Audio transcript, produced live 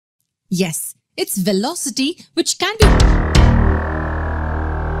Yes, it's velocity, which can be...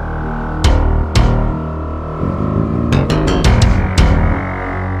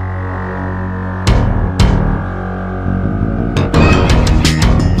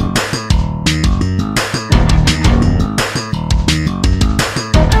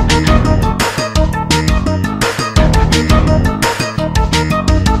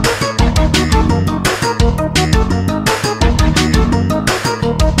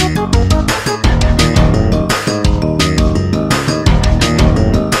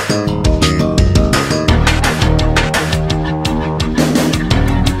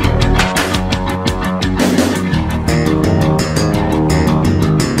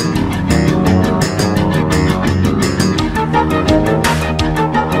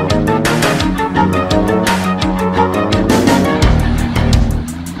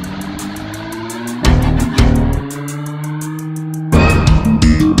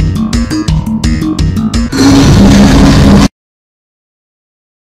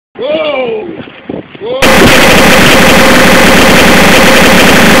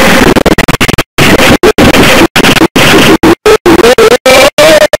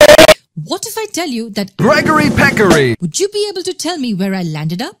 What if I tell you that... Gregory Peccary! Would you be able to tell me where I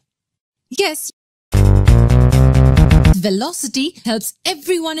landed up? Yes. Velocity helps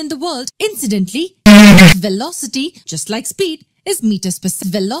everyone in the world. Incidentally, velocity, just like speed, is meters per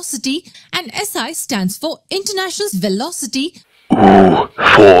second. Velocity, and SI stands for International Velocity. Oh,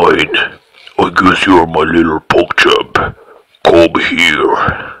 fine. I guess you're my little poke chub. Come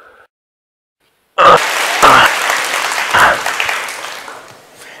here.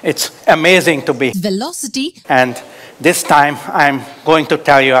 It's amazing to be Velocity. And this time I'm going to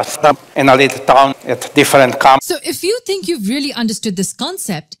tell you a story in a little town at different camps. So if you think you've really understood this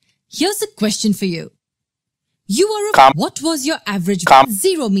concept, here's a question for you. You are a... What was your average?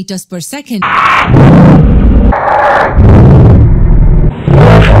 0 meters per second.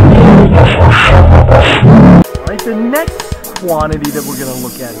 Right, the next quantity that we're going to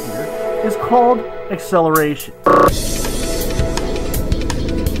look at here is called acceleration.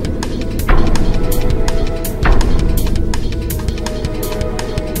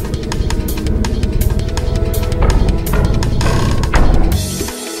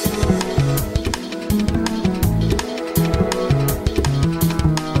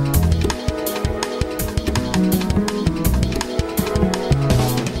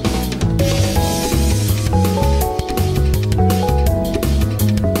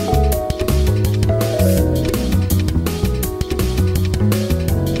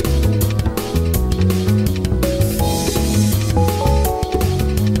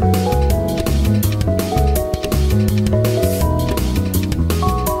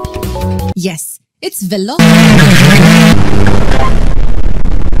 Yes, it's velocity.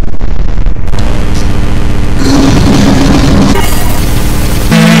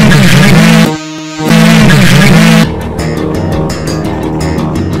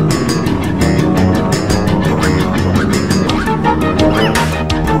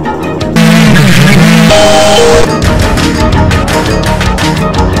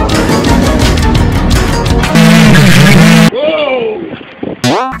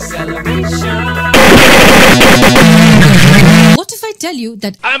 What if I tell you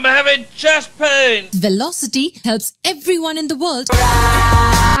that I'm having chest pain? Velocity helps everyone in the world.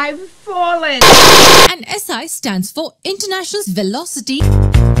 I've fallen. And SI stands for International Velocity.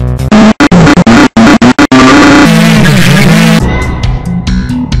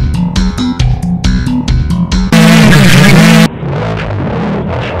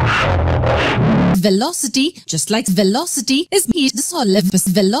 Velocity, just like velocity, is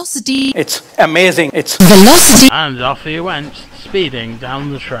velocity. It's amazing. It's Velocity. And off he went, speeding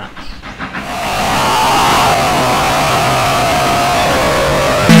down the tracks.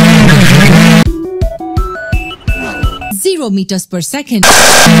 0 meters per second.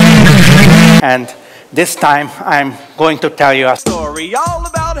 And this time I'm going to tell you a story all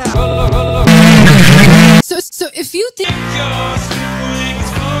about how. So if you think...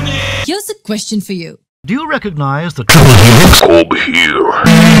 Here's a question for you. Do you recognize the... Come here.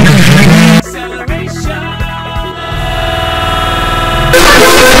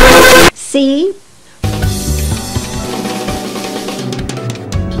 See?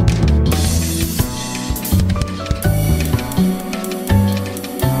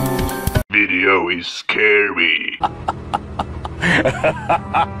 Video is scary.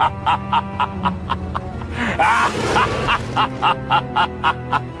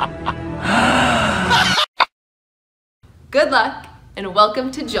 Good luck and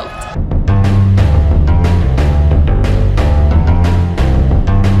welcome to Jolt.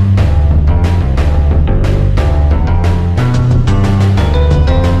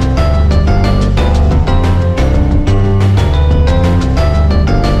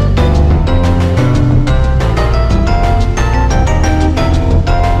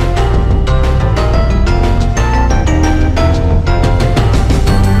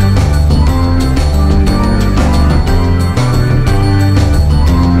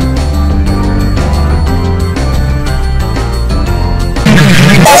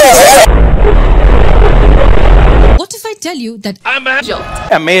 What if I tell you that I'm a Jolt.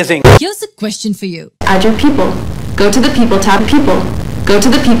 Amazing. here's a question for you. Add your people. Go to the people tab. People. Go to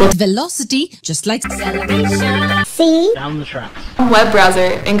the people Velocity, just like down the tracks. web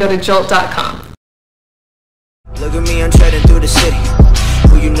browser and go to jolt.com. Look at me, I'm treading through the city.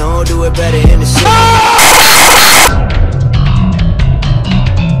 Who you know do it better in the city.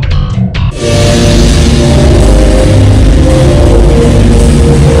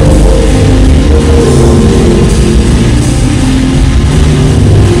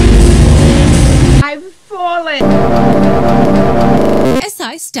 I've fallen.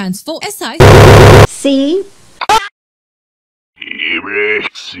 SI stands for SI. See?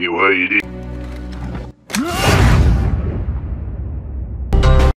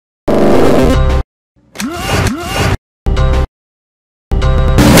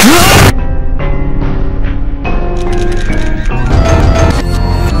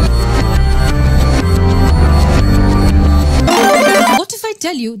 What if I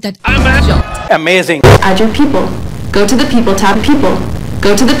tell you that I'm a Jolt. Amazing. Add your people. Go to the people tab. People.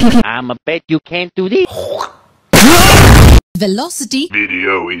 Go to the people. I'ma bet you can't do this. velocity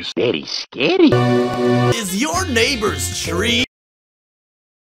Video is Very scary. Is your neighbor's tree?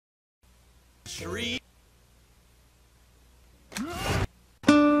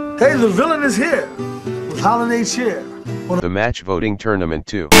 Hey, the villain is here with holiday cheer. The match voting tournament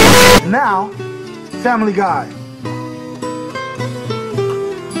 2. Now, Family Guy.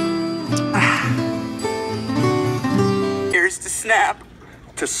 Here's to snap.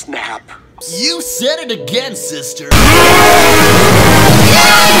 To snap. You said it again, sister.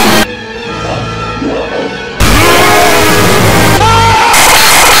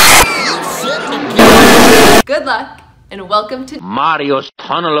 Good luck and welcome to Mario's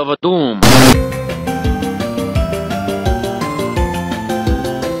Tunnel of Doom.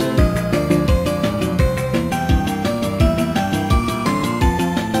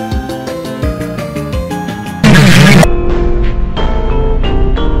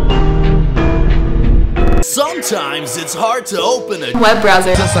 Sometimes it's hard to open a web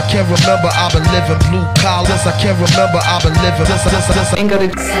browser Since I can't remember, I've been living blue collar. Since I can't remember, I've been living this and go to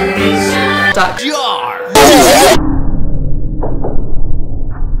dot. jar.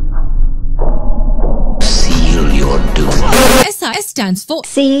 Seal your doom. SI stands for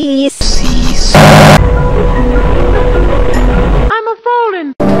I'm a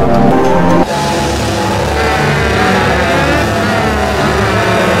fallen.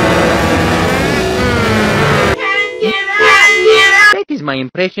 That is my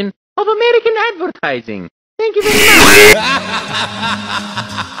impression of American advertising. Thank you very much.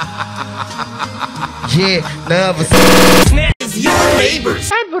 Yeah, never is your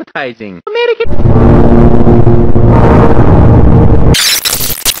neighbors. Advertising. American.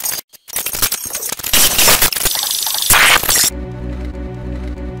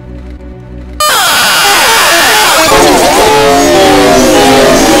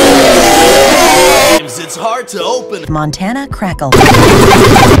 It's hard to open. Montana Crackle.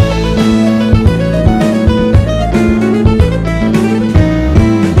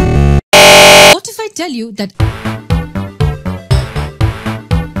 what if I tell you that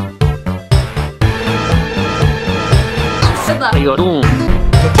Good luck. Your doom.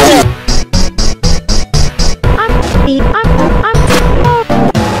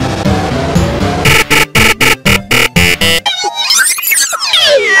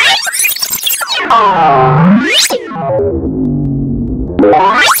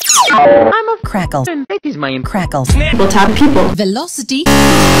 I'm a Crackle. That is my Crackle. People tab. People. velocity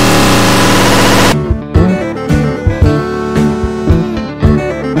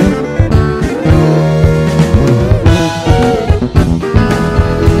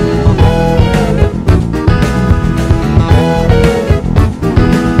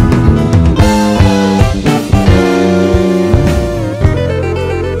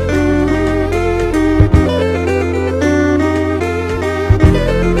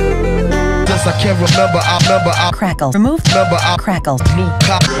I can't remember, I Crackle. Remove. remember, I Crackle. blue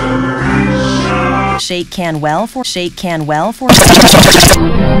collar. Shake can well for. Shake can well for.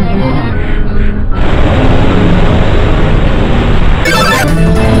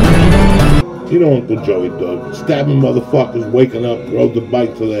 You know Uncle Joey Doug. Stabbing motherfuckers, waking up, rode the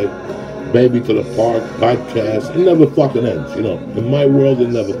bike to their baby to the park, podcast. It never fucking ends, you know. In my world, it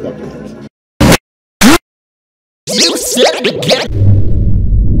never fucking ends. You said it again.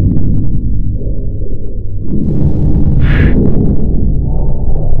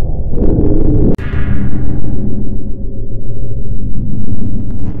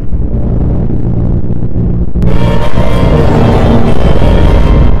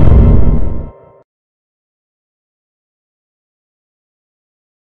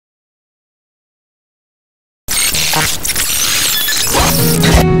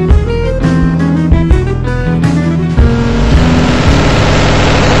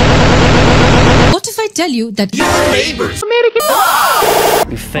 tell you that Neighbors.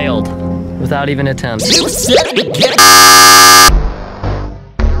 American. You failed without even attempting. You said it again.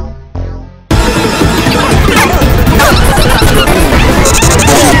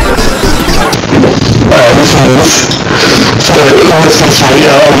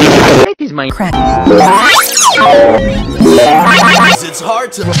 Is my crack. It's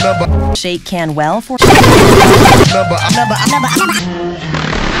hard to remember. Shake can well for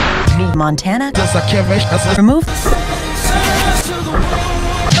Montana. Remove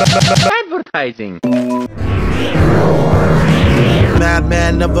Advertising.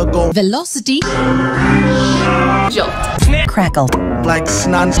 Madman never go velocity, Jolt. crackle. like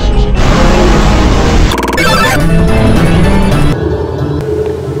snot.